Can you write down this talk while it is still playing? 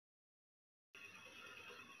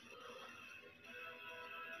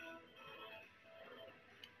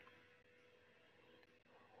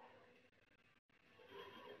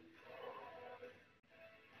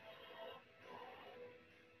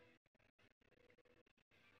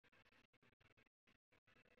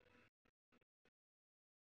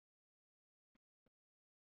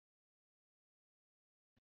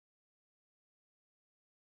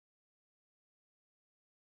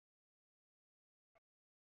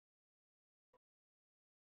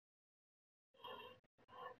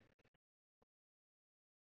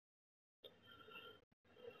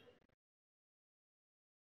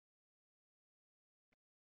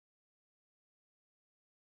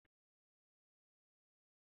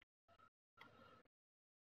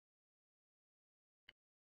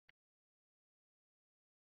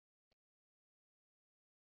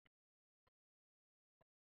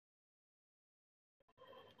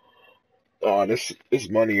Oh, this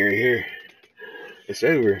money right here. It's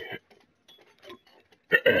over.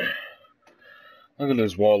 Look at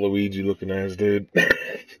this Waluigi looking ass dude.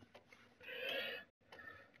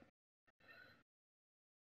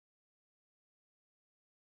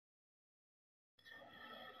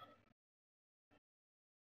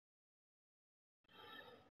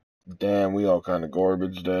 Damn, we all kind of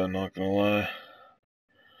garbage though, not gonna lie.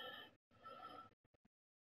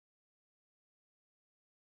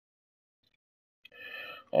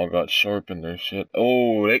 All got sharp in their shit.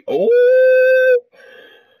 Oh,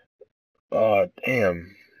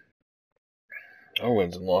 damn. Our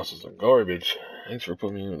wins and losses are garbage. Thanks for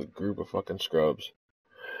putting me in with a group of fucking scrubs.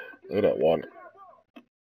 Look at that water.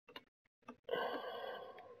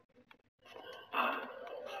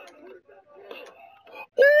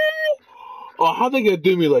 Oh, how they gonna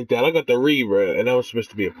do me like that? I got the read, bro, and that was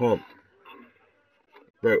supposed to be a pump.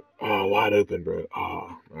 Bro, oh, wide open, bro.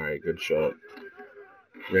 Oh, alright, good shot.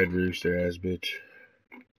 Red Rooster ass bitch.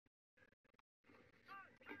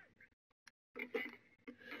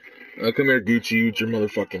 Come here, Gucci, with your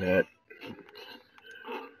motherfucking hat.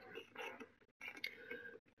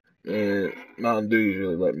 Man, Mountain Dew's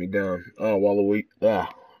really let me down. Oh, Waluigi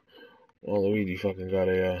fucking got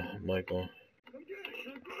a mic on.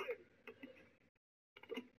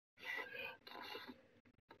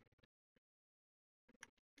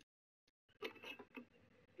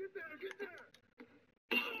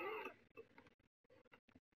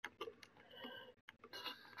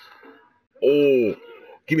 Oh,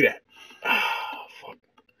 give me that. Ah, fuck.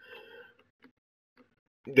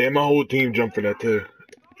 Damn, my whole team jumped for that too.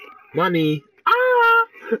 Money. Ah.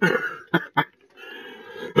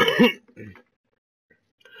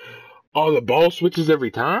 Oh, the ball switches every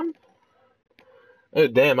time? Oh,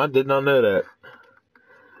 damn, I did not know that.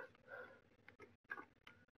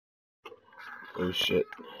 Oh, shit.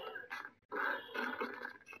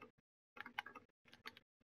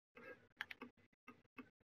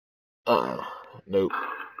 Nope.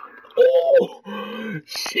 Oh,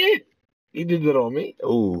 shit. He did that on me?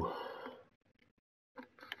 Oh.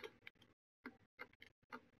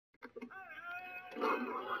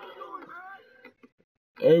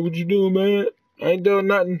 Hey, what you doing, man? I ain't doing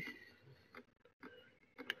nothing.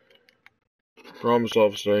 Promise,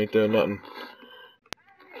 officer, I ain't doing nothing.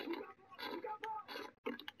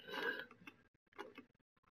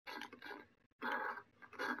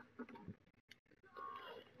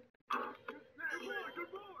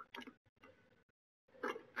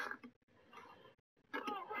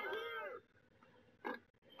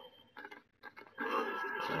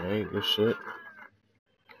 Alright, good shit.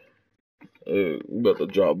 We about to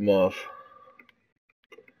drop him off.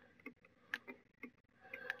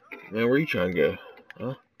 Man, where you trying to go?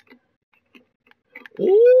 Huh?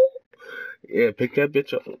 Ooh! Yeah, pick that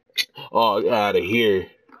bitch up. Oh, out of here.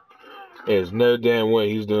 There's no damn way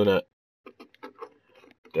he's doing that.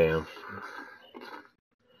 Damn.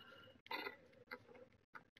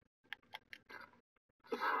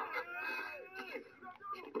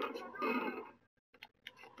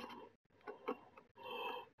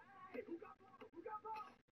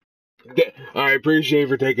 I appreciate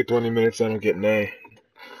for taking 20 minutes. I don't get an A.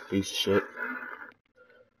 Piece of shit.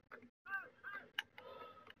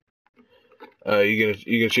 You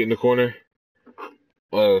gonna shoot in the corner?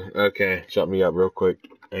 Oh, okay. Shut me up real quick.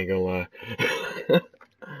 Ain't gonna lie.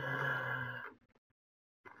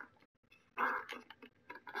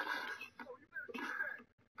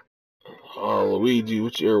 Oh, Waluigi,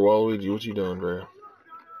 what you doing, bro?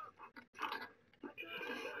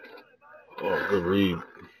 Oh, good read.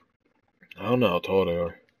 I don't know how tall they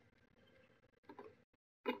are.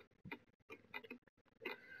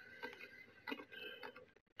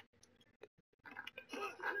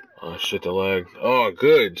 Oh shit, the leg. Oh,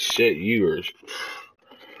 good shit. You're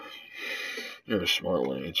a smart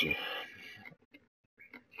one, ain't you?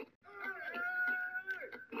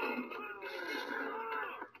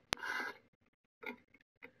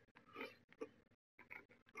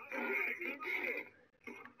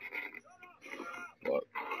 But,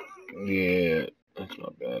 yeah, that's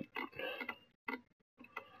not bad.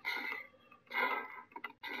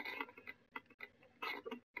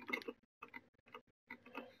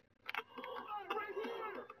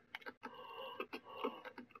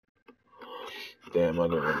 Damn, I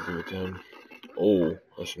didn't want to give it to him. Oh,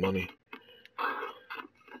 that's money. I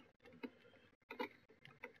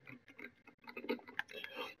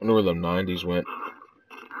wonder where the 90s went.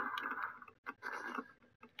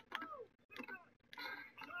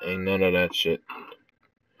 Ain't none of that shit.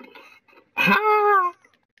 Ha!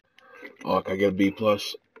 Oh, can I get a B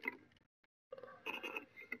plus?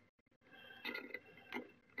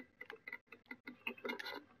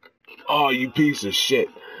 Oh, you piece of shit.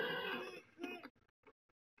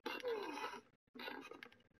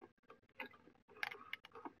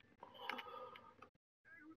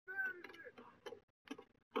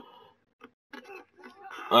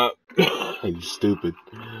 You stupid.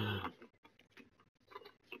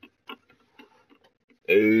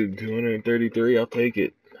 Dude, 233, I'll take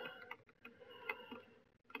it.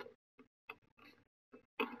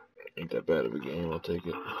 Ain't that bad of a game, I'll take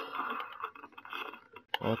it.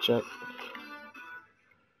 I'll check.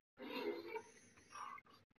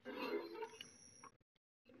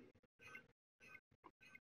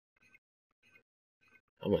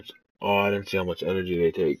 How much? Oh, I didn't see how much energy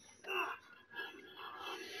they take.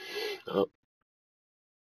 Oh.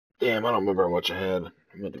 Damn, I don't remember how much I had.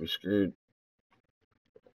 I'm about to be screwed.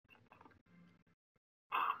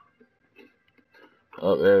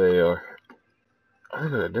 Oh, there they are. I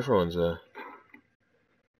think they're different ones, though.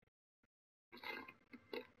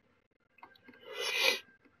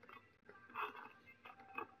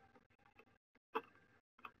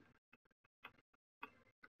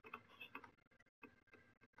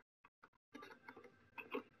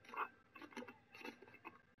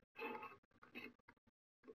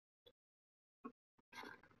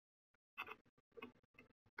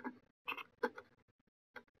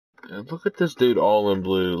 And look at this dude all in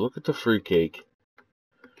blue. Look at the fruitcake.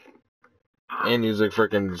 And he's like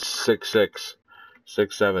freaking 6'6",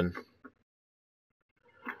 6'7".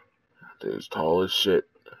 Dude's tall as shit.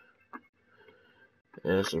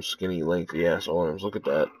 And some skinny, lengthy ass arms. Look at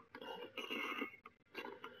that.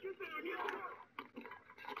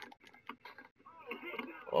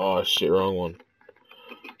 Oh shit, wrong one.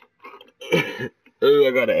 Ooh,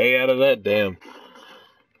 I got an A out of that? Damn.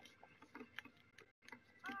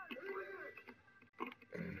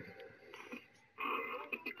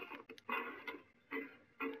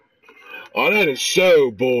 Oh, that is so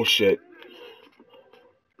bullshit.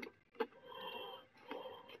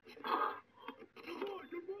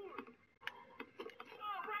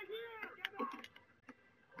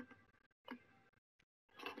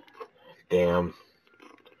 Damn.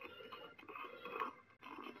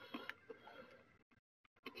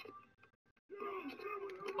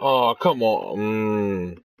 Oh, come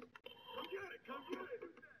on.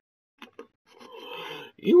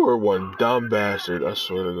 You were one dumb bastard, I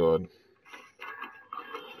swear to God.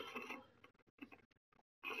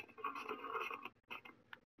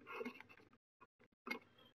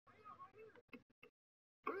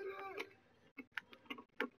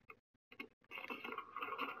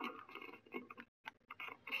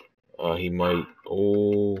 He might.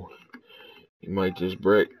 Oh, he might just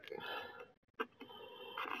break.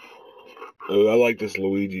 Oh, I like this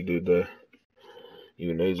Luigi dude though.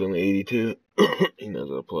 Even though he's only 82, he knows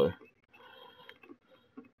how to play.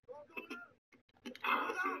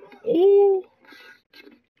 Oh,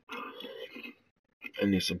 I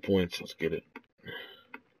need some points. Let's get it.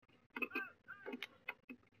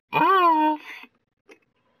 Ah.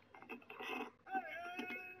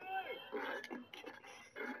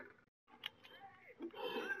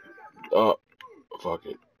 Oh, fuck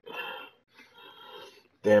it.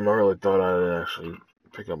 Damn, I really thought I'd actually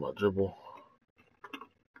pick up my dribble.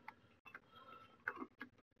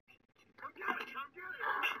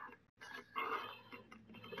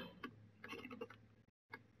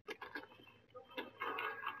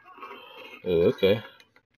 Oh, okay.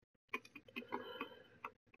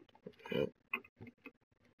 Yep.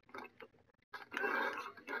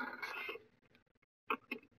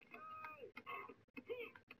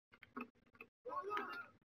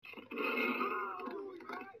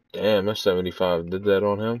 Damn, that's 75. Did that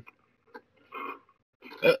on him?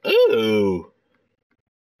 Ooh.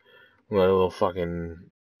 Like a little fucking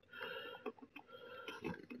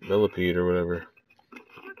millipede or whatever.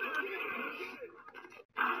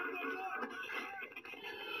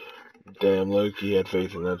 Damn, Loki had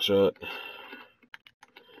faith in that shot.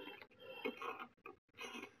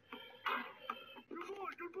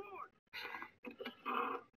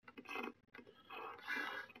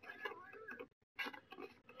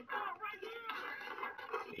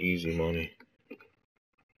 Easy money.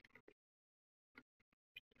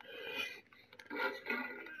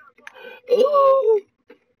 Ooh.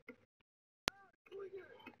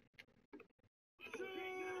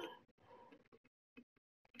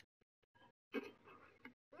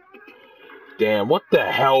 Damn, what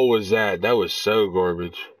the hell was that? That was so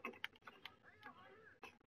garbage.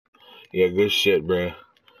 Yeah, good shit, bruh.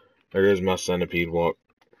 There goes my centipede walk.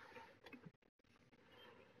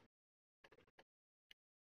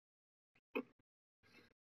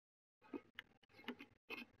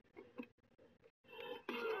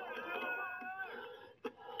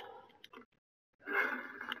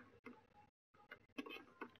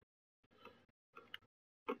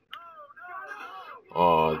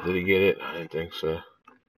 Oh, did he get it? I didn't think so.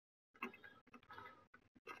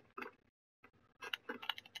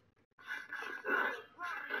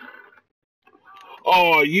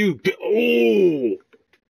 Oh, you.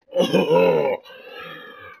 Oh.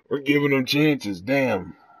 We're giving them chances.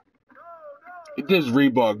 Damn. Get this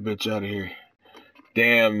Reebok bitch out of here.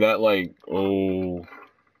 Damn, that like. Oh.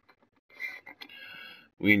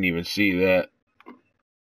 We didn't even see that.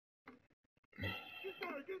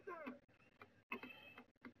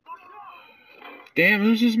 Damn,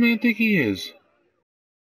 who's this man think he is?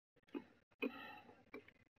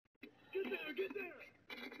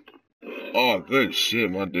 Oh, good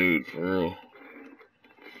shit, my dude, for real.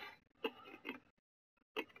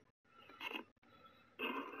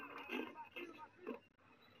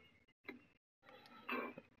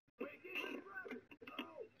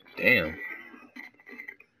 Damn.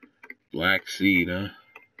 Black seed, huh?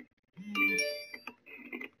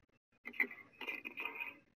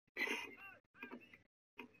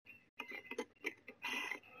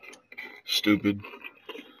 Stupid.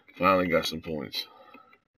 Finally got some points.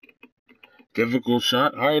 Difficult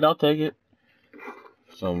shot. Alright, I'll take it.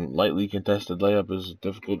 Some lightly contested layup is a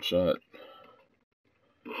difficult shot.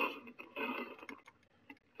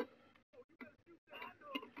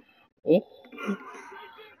 Oh.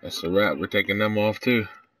 That's a wrap. We're taking them off too.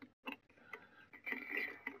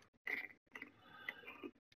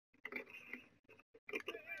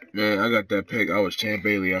 Man, I got that pick. I was Champ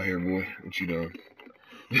Bailey out here, boy. What you doing?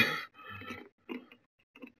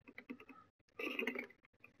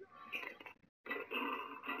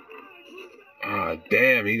 Ah,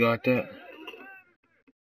 damn, he got that.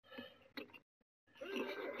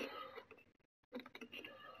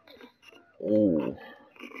 Oh.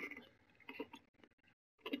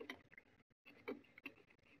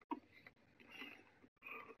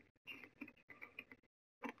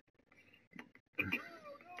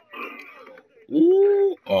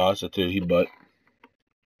 Ooh. Oh, that's a two. He butt.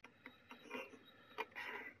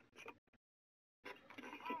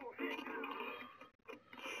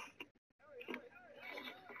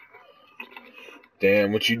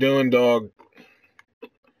 Damn, what you doing, dog?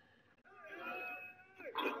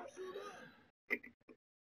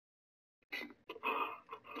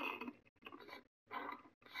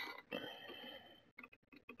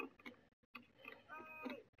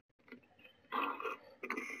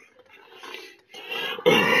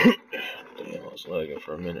 Damn, I was lagging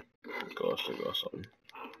for a minute. Gosh, I got something.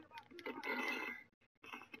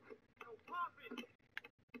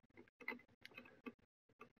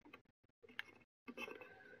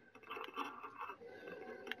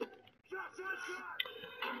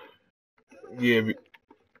 Yeah.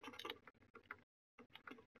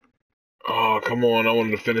 Oh, come on. I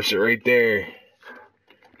wanted to finish it right there.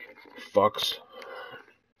 Fucks.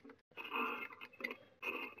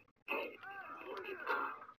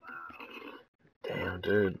 Damn,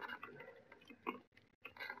 dude.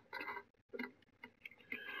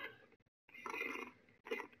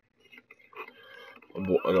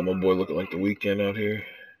 I got my boy looking like the Weeknd out here.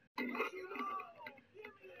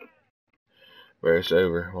 Race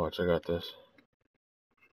over. Watch, I got this.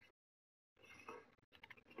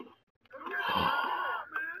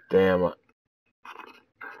 Damn.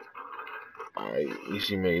 Alright, at least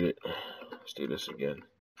he made it. Let's do this again.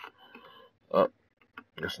 Oh,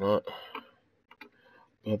 guess not.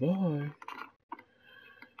 Bye-bye.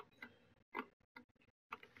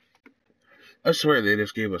 I swear they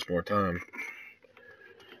just gave us more time.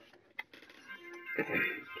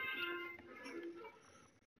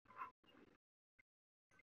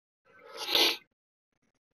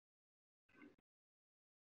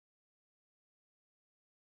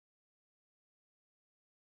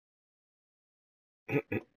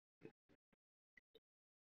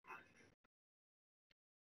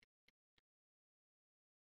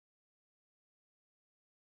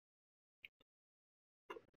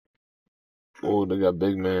 Oh, they got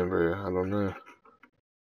big man, bro. I don't know.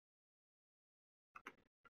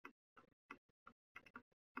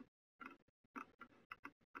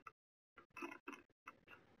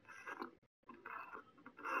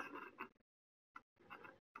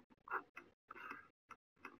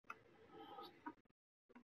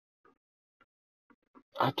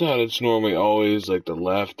 I thought it's normally always like the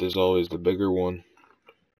left is always the bigger one.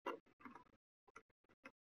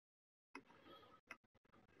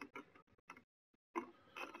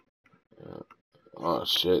 Oh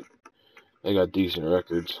shit. They got decent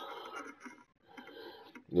records.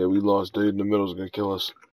 Yeah, we lost. Dude in the middle's gonna kill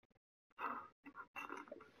us.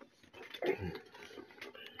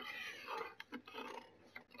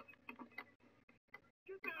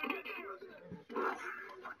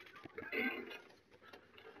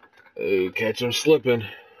 Ooh, catch him slipping.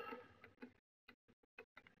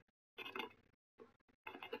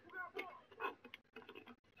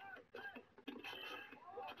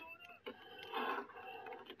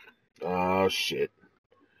 Oh, shit.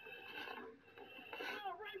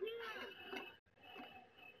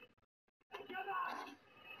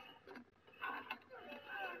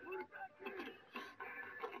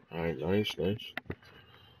 Alright, nice.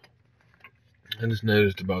 I just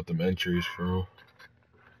noticed about them entries, bro.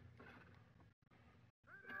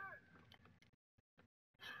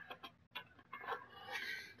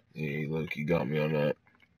 Yeah, look, he got me on that.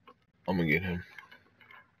 I'm gonna get him.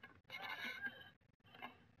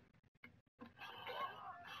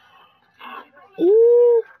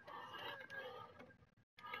 Ooh!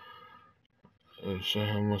 Hey, show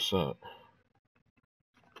him what's up.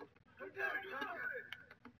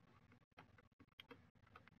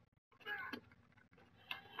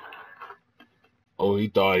 Oh, he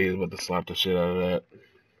thought he was about to slap the shit out of that.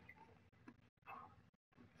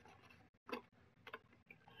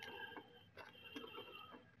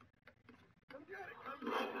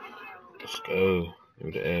 Let's go. Give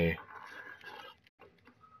me the A.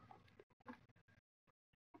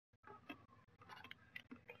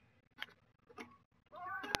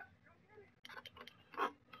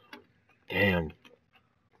 Damn.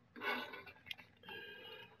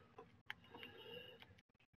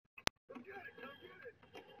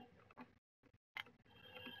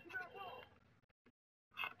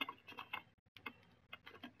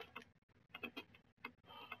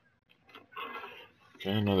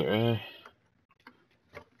 Okay, another A.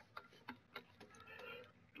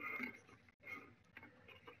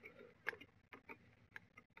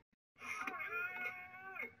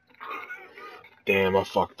 Damn, I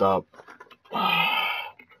fucked up.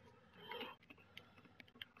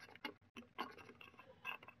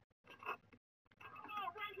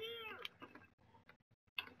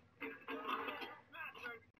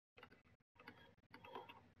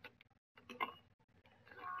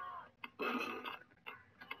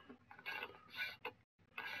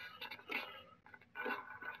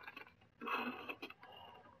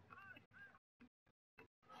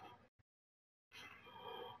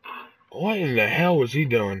 What in the hell was he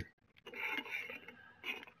doing?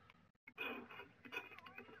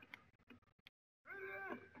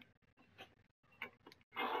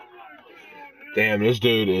 Damn, this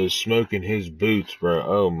dude is smoking his boots, bro.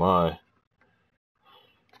 Oh my.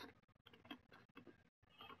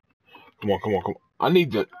 Come on. I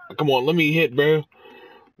need to. Come on, let me hit, bro.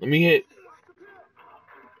 Let me hit.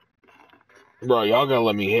 Bro, y'all gotta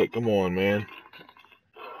let me hit. Come on, man.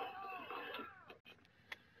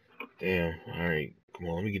 Damn. Alright. Come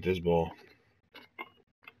on, let me get this ball.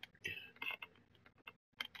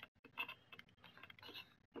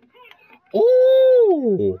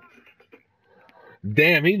 Ooh!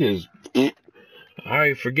 Damn, he just.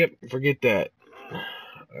 Alright, forget that.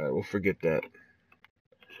 Alright, we'll forget that.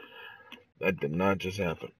 That did not just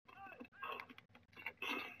happen.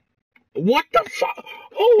 What the fuck?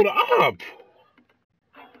 Hold up!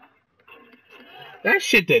 That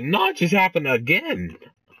shit did not just happen again.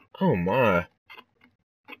 Oh my.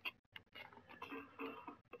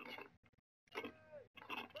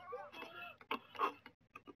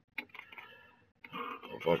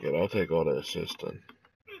 Oh, fuck it, I'll take all the assisting.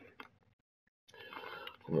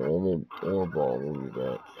 Come on, one more ball, we'll be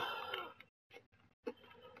back.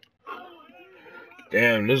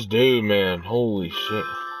 Damn, this dude, man. Holy shit.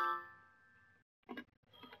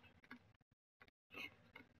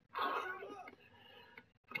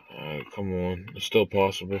 Alright, come on. It's still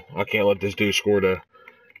possible. I can't let this dude score though.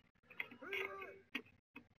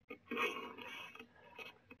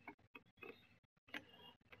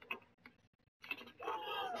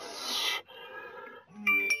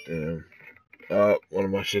 Damn. One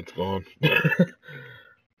of my shit's gone.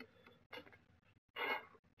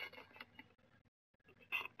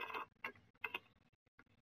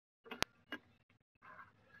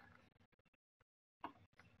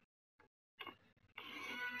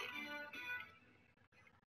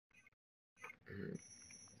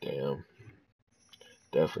 Damn.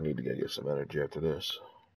 Definitely need to go get some energy after this.